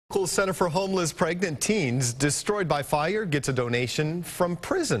Local Center for Homeless Pregnant Teens destroyed by fire gets a donation from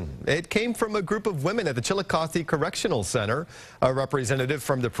prison. It came from a group of women at the Chillicothe Correctional Center. A representative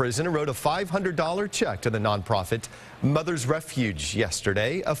from the prison wrote a $500 check to the nonprofit Mother's Refuge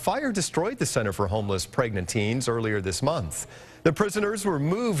yesterday. A fire destroyed the Center for Homeless Pregnant Teens earlier this month. The prisoners were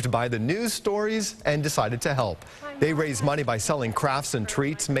moved by the news stories and decided to help. They raised money by selling crafts and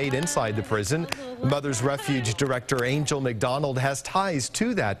treats made inside the prison. Mother's Refuge Director Angel McDonald has ties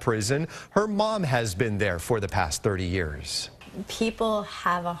to that prison. Her mom has been there for the past 30 years. People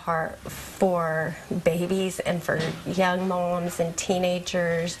have a heart for babies and for young moms and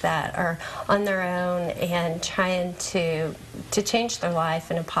teenagers that are on their own and trying to change their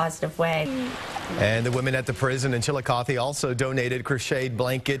life in a positive way. And the women at the prison in Chillicothe also donated crocheted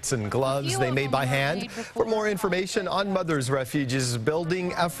blankets and gloves they made by hand. For more information on Mother's Refuge's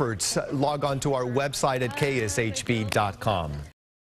building efforts, log on to our website at kshb.com.